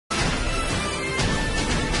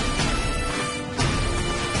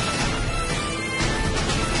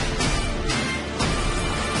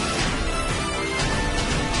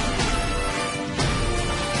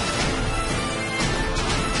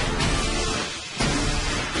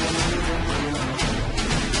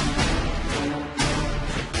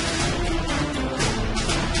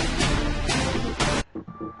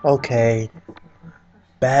Okay,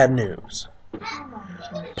 bad news.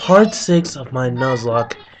 Part 6 of my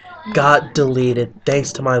Nuzlocke got deleted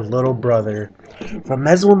thanks to my little brother for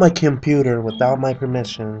messing with my computer without my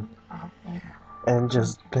permission and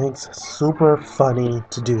just thinks it's super funny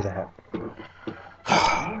to do that.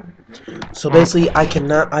 So basically I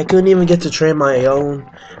couldn't even get to train my own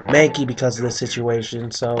Mankey because of this situation,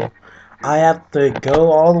 so I have to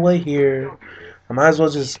go all the way here. I might as well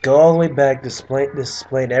just go all the way back,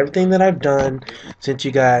 displaying everything that I've done, since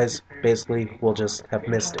you guys basically will just have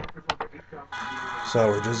missed it. So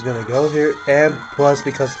we're just gonna go here, and plus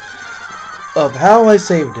because of how I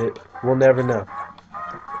saved it, we'll never know.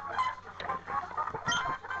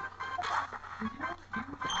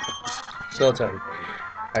 So I'll tell you.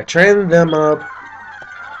 I trained them up.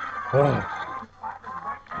 Oh,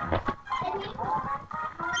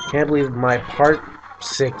 can't believe my part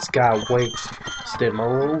 6 got wasted. My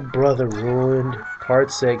little brother ruined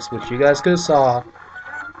part 6, which you guys could have saw.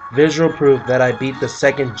 Visual proof that I beat the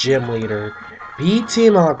second gym leader. Beat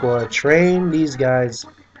Team Aqua, trained these guys,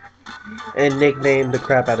 and nicknamed the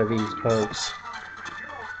crap out of these folks.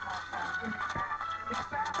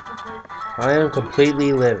 I am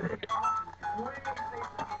completely livid.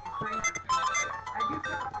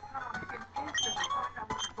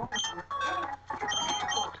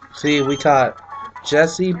 See, we caught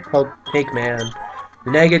Jesse, Pigman,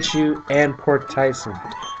 Negachu, and Pork Tyson.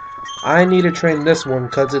 I need to train this one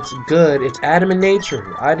because it's good. It's adamant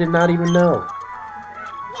nature. I did not even know.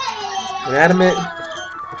 An adamant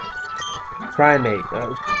primate.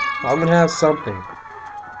 I'm going to have something.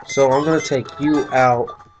 So I'm going to take you out.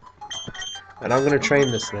 And I'm going to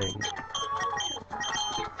train this thing.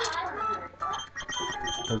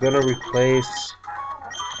 I'm going to replace...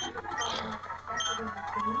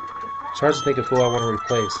 It's hard to think of who I want to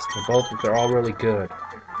replace. They're all really good.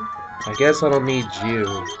 I guess I don't need you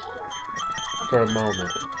for a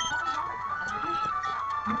moment.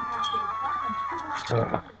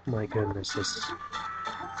 Oh my goodness, this is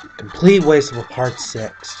a complete waste of a part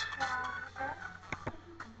 6.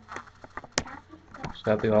 So I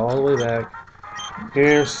have to go all the way back.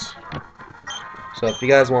 Here's... So if you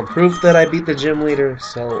guys want proof that I beat the gym leader,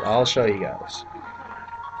 so I'll show you guys.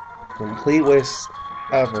 Complete waste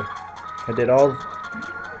ever. I did all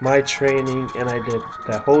my training and I did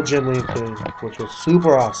that whole gym leader thing, which was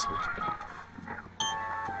super awesome.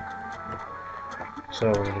 So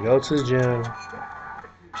we're gonna go to the gym.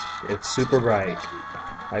 It's super bright.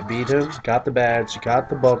 I beat him, got the badge, got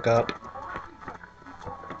the bulk up.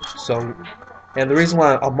 So, and the reason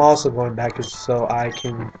why I'm also going back is so I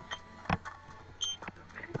can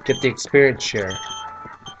get the experience share.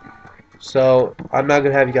 So I'm not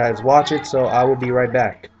gonna have you guys watch it, so I will be right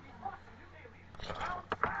back.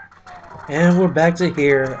 And we're back to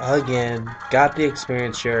here again. Got the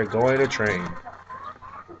experience share, going to train.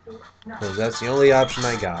 Because that's the only option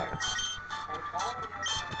I got.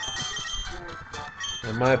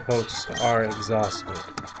 And my folks are exhausted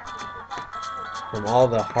from all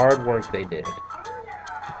the hard work they did.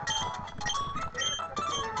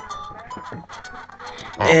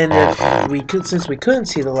 And since we couldn't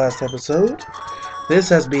see the last episode, this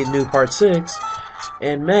has been new part 6.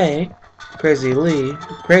 In May, crazily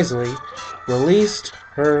released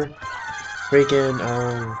her freaking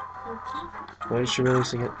what is she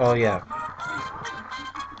releasing it? Oh yeah.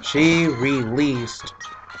 She released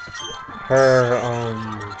her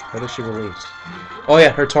what did she release? Oh yeah,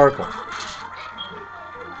 her Tarkle.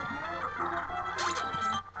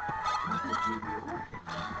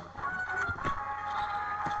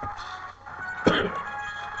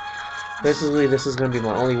 Basically, this is going to be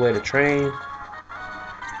my only way to train,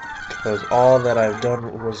 because all that I've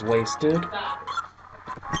done was wasted.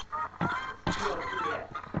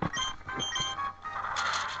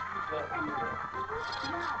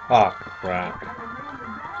 Oh, crap.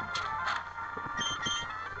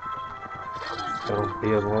 Don't be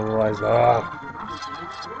immobilized. Ah.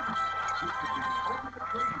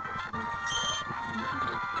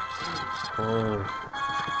 Oh.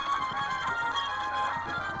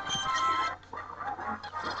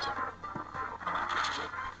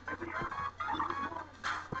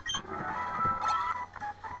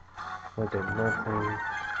 I did nothing.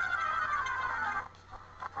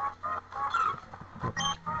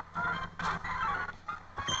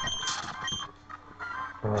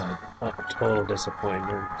 A total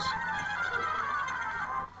disappointment.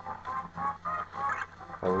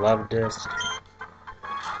 A love disc.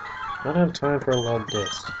 I don't have time for a love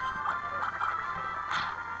disc.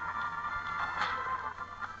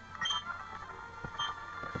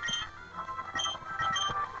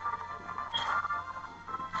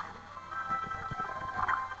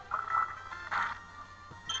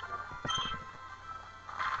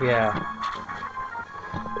 Yeah.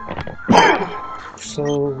 So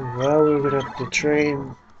now we're gonna have to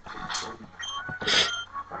train.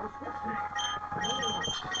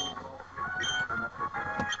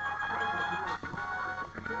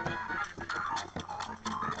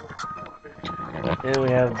 And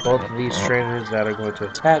we have both of these trainers that are going to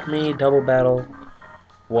attack me. Double battle.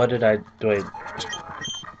 What did I do?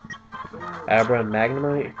 Abra and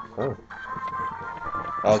Magnemite? Oh.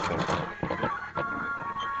 Okay.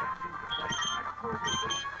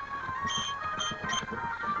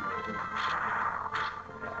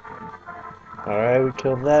 Alright, we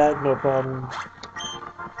killed that, no problem.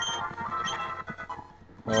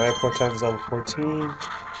 Alright, 4 times level 14.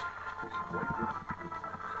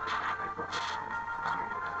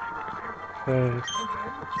 Okay.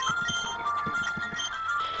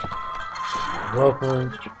 Blow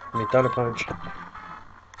punch. I mean, thunder punch.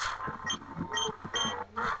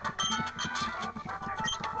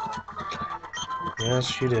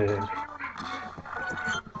 Yes, you did.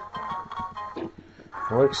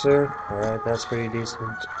 Elixir. Alright, that's pretty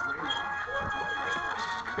decent.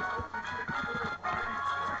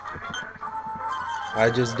 I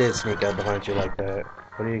just did sneak up behind you like that.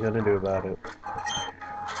 What are you gonna do about it?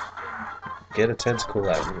 Get a tentacle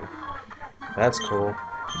at me. That's cool.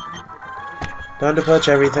 Thunder punch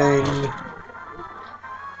everything.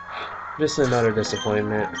 Just another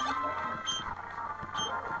disappointment.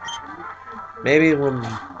 Maybe when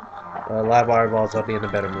live wire balls, I'll be in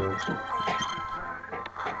a better mood.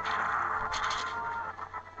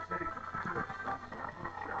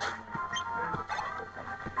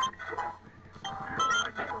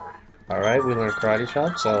 Alright, we learned karate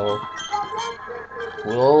chop, so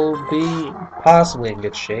we'll be possibly in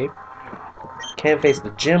good shape. Can't face the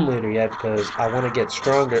gym leader yet because I want to get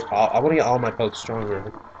stronger. I want to get all my pokes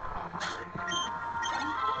stronger.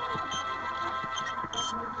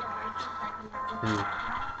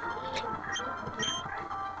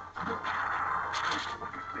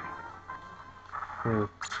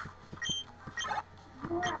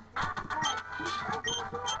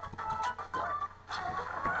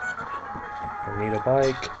 I need a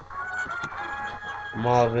bike.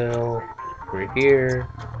 Mauville. We're here.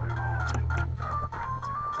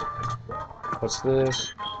 What's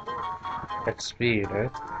this? X speed, eh?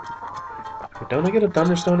 Don't I get a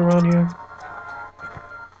Thunderstone around here?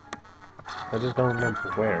 I just don't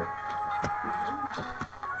remember where.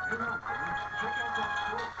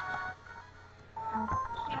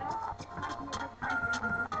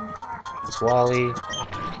 It's Wally.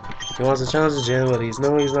 He wants to challenge the gym, but he's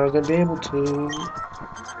not going to be able to.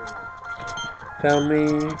 Found me,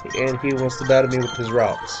 and he wants to battle me with his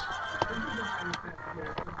rocks.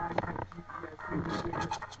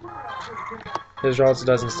 His rocks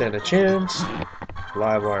doesn't stand a chance.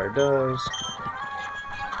 Live wire does.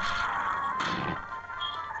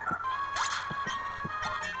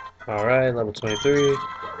 Alright, level 23.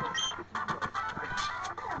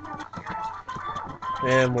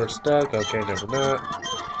 And we're stuck. Okay, never not.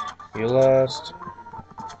 You lost.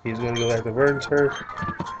 He's gonna go back to Verdant Turf.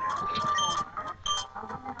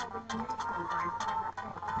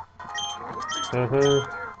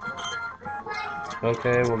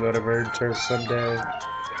 Okay, we'll go to Verdant Turf someday.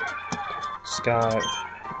 Scott.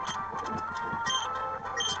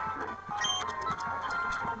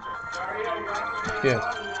 Yeah.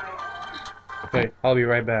 Okay, I'll be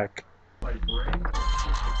right back.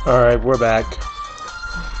 Alright, we're back.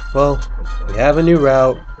 Well, we have a new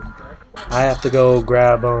route. I have to go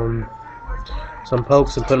grab some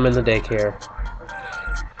pokes and put them in the daycare.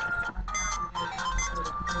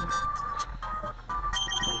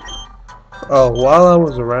 Oh, while I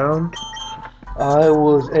was around, I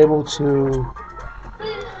was able to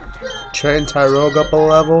train Tyrogue up a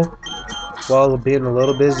level while being a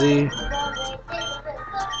little busy.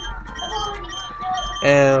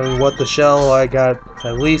 And with the shell, I got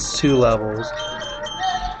at least 2 levels.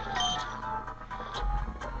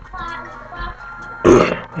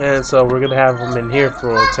 And so we're gonna have them in here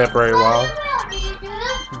for a temporary while.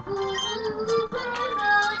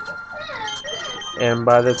 And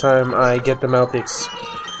by the time I get them out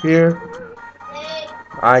here,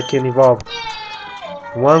 I can evolve.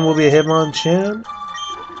 One will be a Hitmonchan,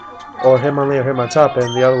 or Hitmonlee or Hitmontop,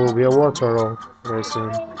 and the other will be a War Turtle very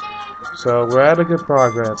soon. So we're at a good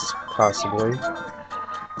progress, possibly.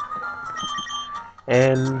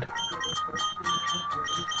 And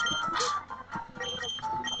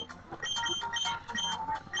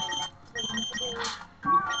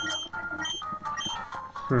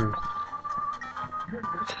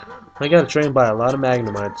I got trained by a lot of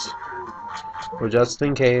Magnemites, or just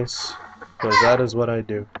in case, because that is what I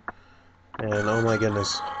do. And oh my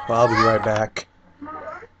goodness, Well, I'll be right back.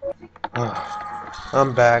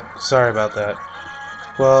 I'm back. Sorry about that.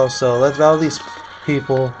 Well, so let's all these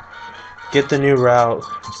people get the new route,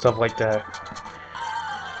 stuff like that.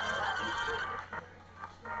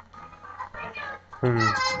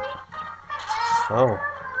 Oh,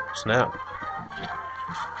 snap.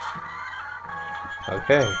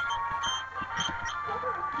 Okay.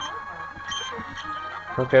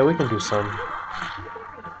 Okay, we can do some.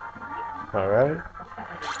 Alright.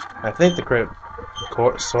 I think the crit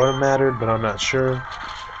sort of mattered, but I'm not sure.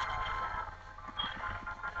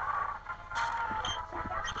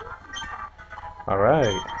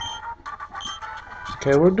 Alright.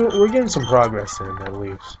 Okay, we're getting some progress in, at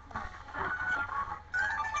least.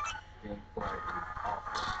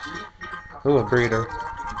 Ooh, a breeder.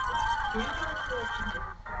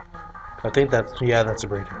 I think that's a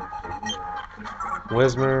breeder.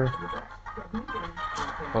 Wismer.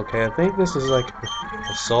 Okay, I think this is like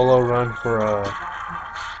a solo run for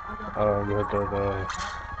the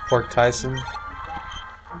Pork Tyson.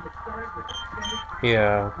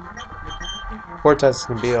 Yeah. Pork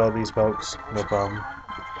Tyson can beat all these folks, no problem.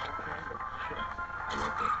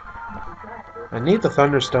 I need the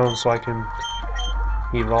Thunderstone so I can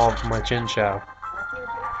evolve my Chin Chow.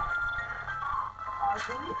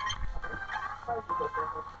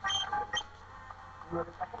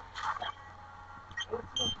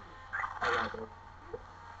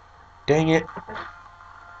 Dang it.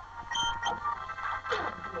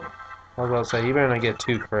 I was about to say, you better not get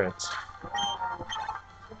 2 crits.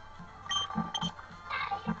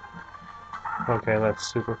 Okay, let's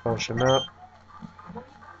super potion up.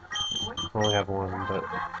 I only have 1, but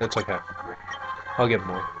it's okay. I'll get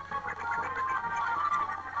more.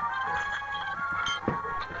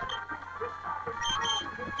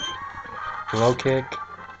 Low kick.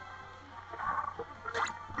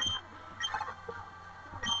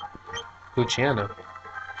 Luciana.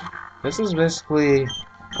 This is basically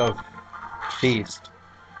a feast.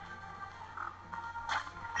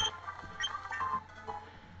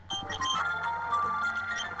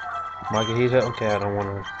 Makahita? Okay, I don't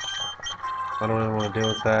really want to deal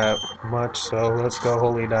with that much, so let's go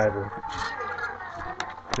Holy Diver.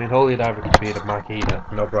 I mean, Holy Diver can beat a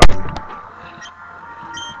Makahita, no problem.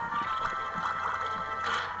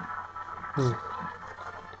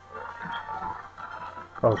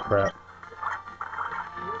 Oh crap.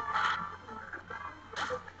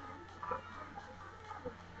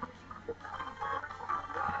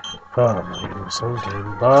 Oh my goodness, I'm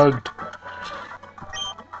getting bugged.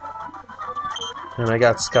 And I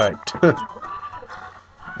got Skyped.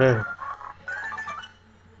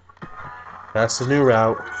 That's the new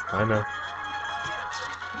route, I know.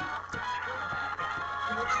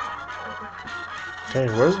 Hey,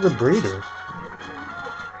 where's the breeder?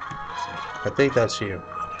 I think that's you.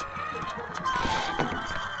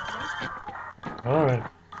 Alright.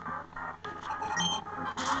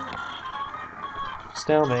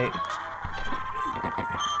 Stalemate.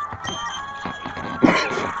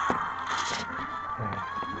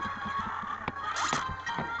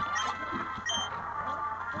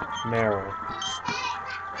 Marrow.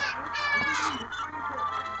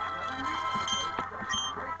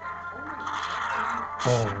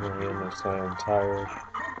 Oh my goodness, I am tired.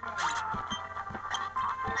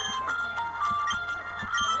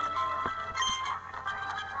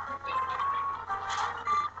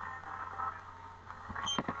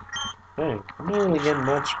 Hey, I'm not really getting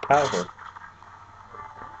much power.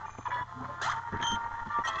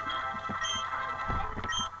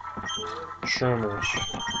 Shroomish.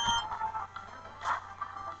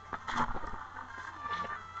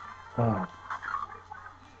 Oh.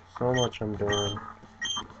 So much I'm doing.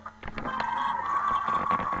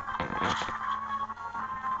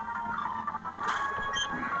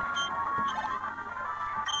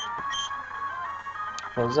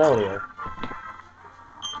 Oh, Zelia.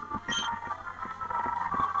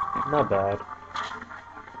 Not bad.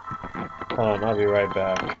 Hold on, I'll be right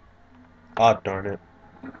back. Oh, darn it.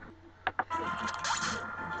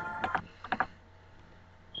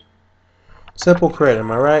 Simple crit,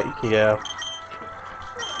 am I right? Yeah.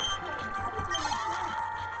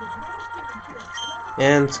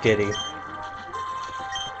 And Skitty.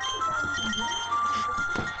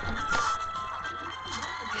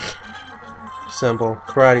 Simple.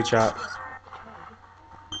 Karate chop.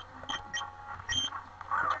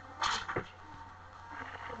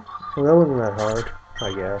 Well, that wasn't that hard,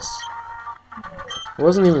 I guess. It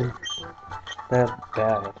wasn't even that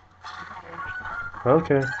bad.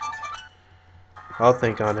 Okay. I'll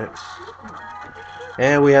think on it.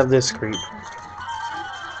 And we have this creep.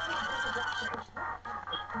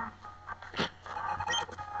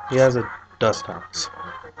 he has a Dustox.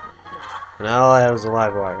 And all I have is a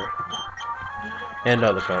live wire. And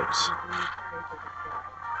other folks.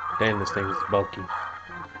 Dang, this thing is bulky.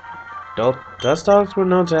 Dustox were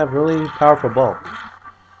known to have really powerful bulk.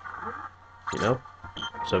 You know?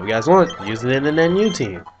 So if you guys want, use it in an NU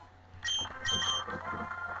team.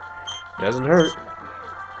 Doesn't hurt.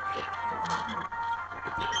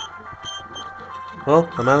 Well,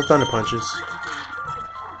 I'm out of Thunder Punches.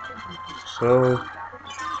 So...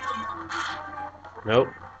 Nope.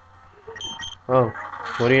 Oh,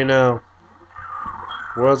 what do you know?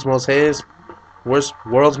 World's most hated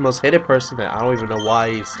person that I don't even know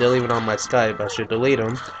why he's still even on my Skype. I should delete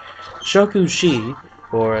him. Shoku Shi,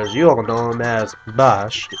 or as you all know him as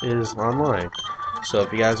Bosch, is online. So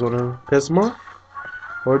if you guys want to piss him off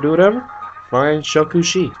or do whatever, find Shoku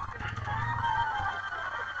Shi.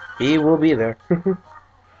 He will be there.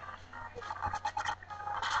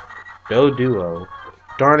 Go Duo.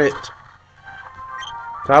 Darn it.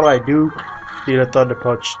 How I do need a Thunder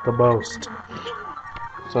Punch the most.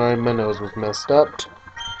 Sorry, my nose was messed up.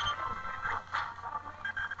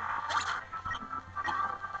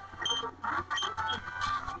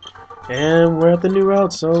 And we're at the new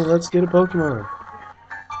route, so let's get a Pokemon.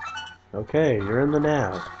 Okay, you're in the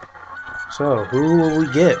nav. So, who will we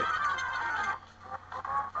get?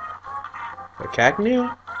 A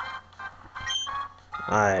Cacnea?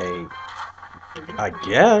 I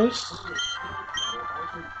guess.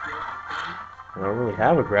 I don't really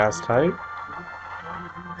have a grass type.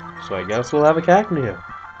 So I guess we'll have a Cacnea.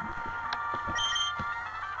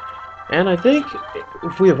 And I think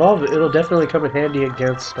if we evolve it, it'll definitely come in handy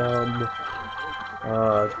against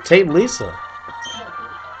Tate and Lisa.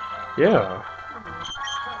 Yeah.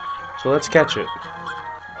 So let's catch it.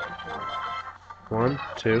 1,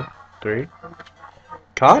 2, 3.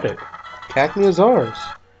 Caught it. Cacnea's ours.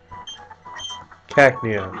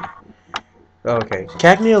 Cacnea. Okay.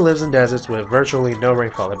 Cacnea lives in deserts with virtually no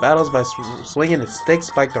rainfall. It battles by swinging its thick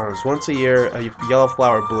spiked arms. Once a year, a yellow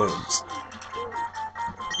flower blooms.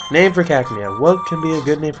 Name for Cacnea. What can be a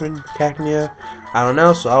good name for Cacnea? I don't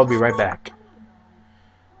know, so I'll be right back.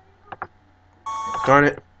 Darn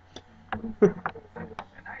it.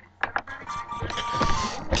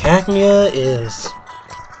 Cacnea is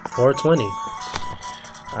 420.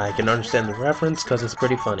 I can understand the reference because it's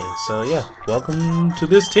pretty funny. So yeah, welcome to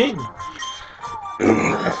this team.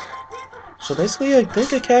 So basically, I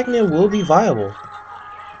think a Cacnea will be viable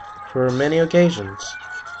for many occasions.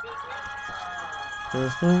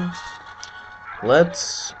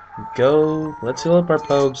 Let's go. Let's heal up our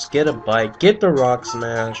pokes, get a bite, get the rock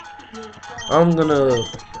smash. I'm gonna...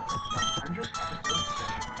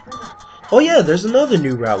 Oh yeah, there's another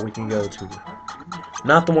new route we can go to.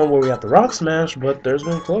 Not the one where we have the rock smash, but there's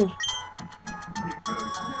one close.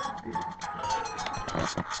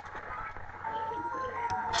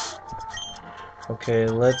 Okay,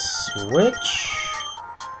 let's switch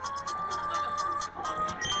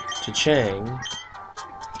to Chang.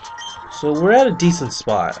 So we're at a decent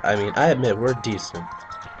spot. I mean, I admit we're decent.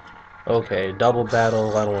 Okay, double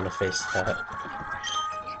battle. I don't want to face that.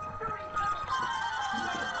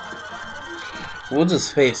 We'll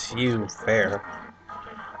just face you fair.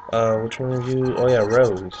 Which one are you? Oh yeah,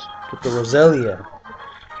 Rose. With the Roselia.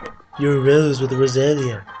 You're a rose with a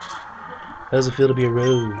Roselia. How does it feel to be a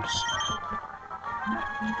rose?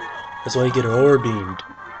 That's why you get Orbeamed.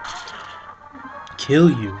 Kill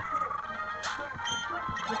you.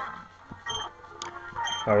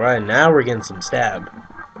 Alright, now we're getting some stab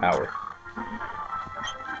power.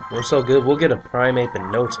 We're so good, we'll get a Primeape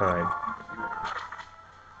in no time.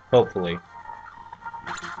 Hopefully.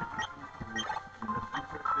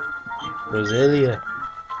 Roselia.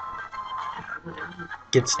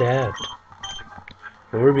 Get stabbed.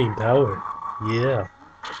 Orbeam power. Yeah.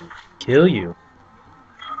 Kill you.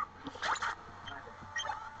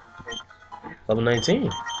 Level 19.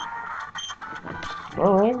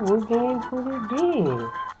 Alright, we're doing pretty good.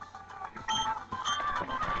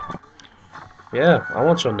 Yeah, I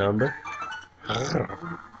want your number.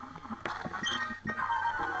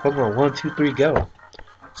 Pokemon 1, 2, 3, go.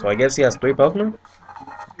 So I guess he has 3 Pokemon?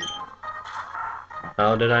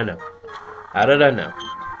 How did I know? How did I know?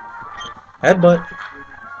 Headbutt.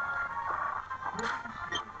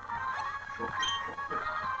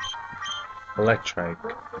 Electrike.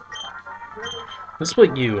 Let's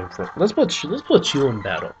put you in front. Let's put you in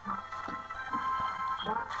battle.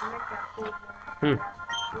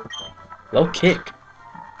 Low kick.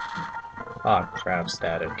 Ah, crap,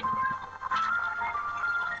 static.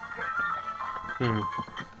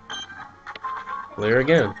 Clear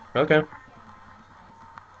again. Okay.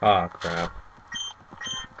 Ah, crap.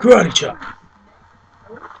 Karate chop.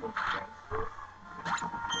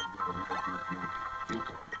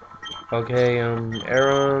 Okay,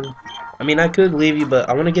 Aaron. I mean, I could leave you, but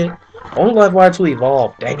I want live wire to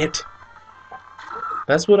evolve. Dang it.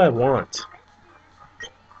 That's what I want.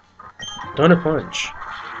 Thunder Punch.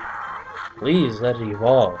 Please let it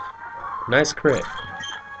evolve. Nice crit.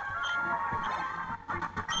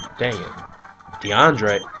 Dang it.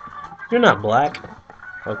 DeAndre. You're not black.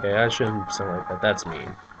 Okay, I shouldn't sound like that. That's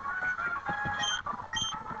mean.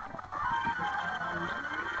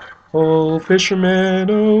 Oh, fisherman,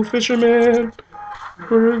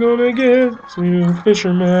 we're gonna get you,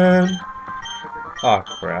 fisherman. Oh,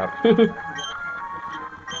 crap.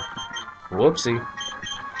 Whoopsie.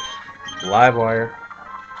 Live wire.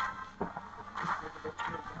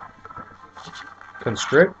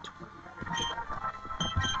 Constrict.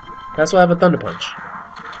 That's why I have a Thunder Punch.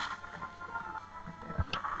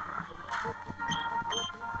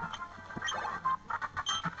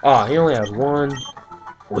 Ah, he only has one.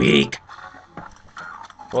 Weak.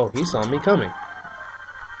 Whoa, he saw me coming.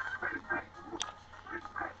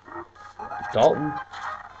 Dalton.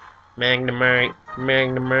 Magnemite.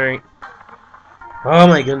 Magnemite. Oh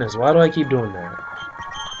my goodness, why do I keep doing that?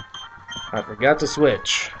 I forgot to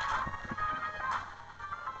switch.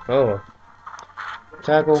 Oh.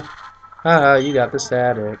 Tackle. Haha, you got the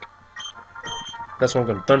static. That's why I'm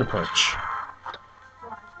going to Thunder Punch.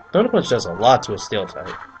 Thunder Punch does a lot to a Steel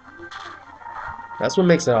type. That's what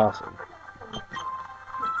makes it awesome.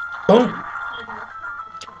 Boom!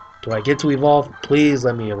 Do I get to evolve? Please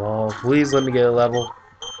let me evolve. Please let me get a level.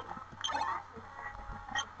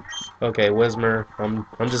 Okay, Whismer. I'm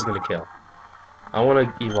just gonna kill. I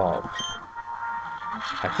want to evolve.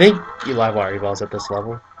 I think Live Wire evolves at this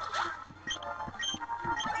level.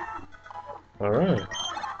 Alright.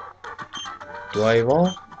 Do I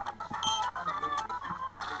evolve?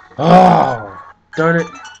 Oh! Darn it.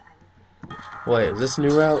 Wait, is this a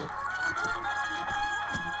new route?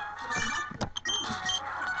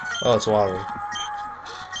 Oh, it's Wally.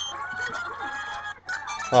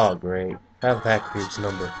 Oh, great. Have that creep's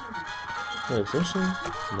number. Wait, is this one?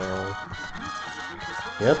 No.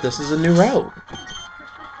 Yep, this is a new route.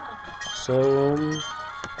 So,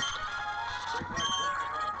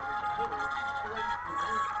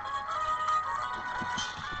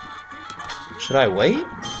 should I wait?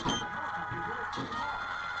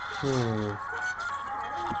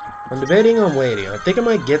 I'm debating on waiting. I think I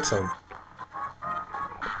might get some.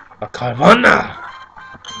 A Carvana!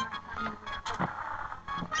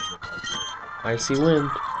 Icy Wind.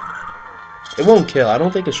 It won't kill. I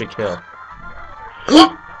don't think it should kill.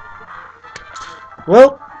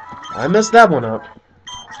 Well, I messed that one up.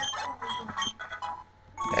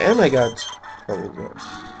 And I got...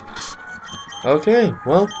 Okay,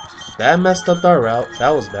 well, that messed up our route.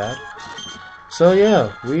 That was bad. So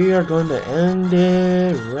yeah, we are going to end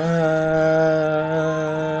it right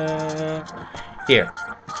here.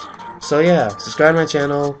 So yeah, subscribe to my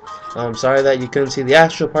channel. I'm sorry that you couldn't see the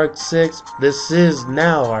actual part 6. This is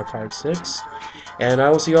now our part 6. And I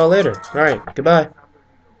will see you all later. Alright, goodbye.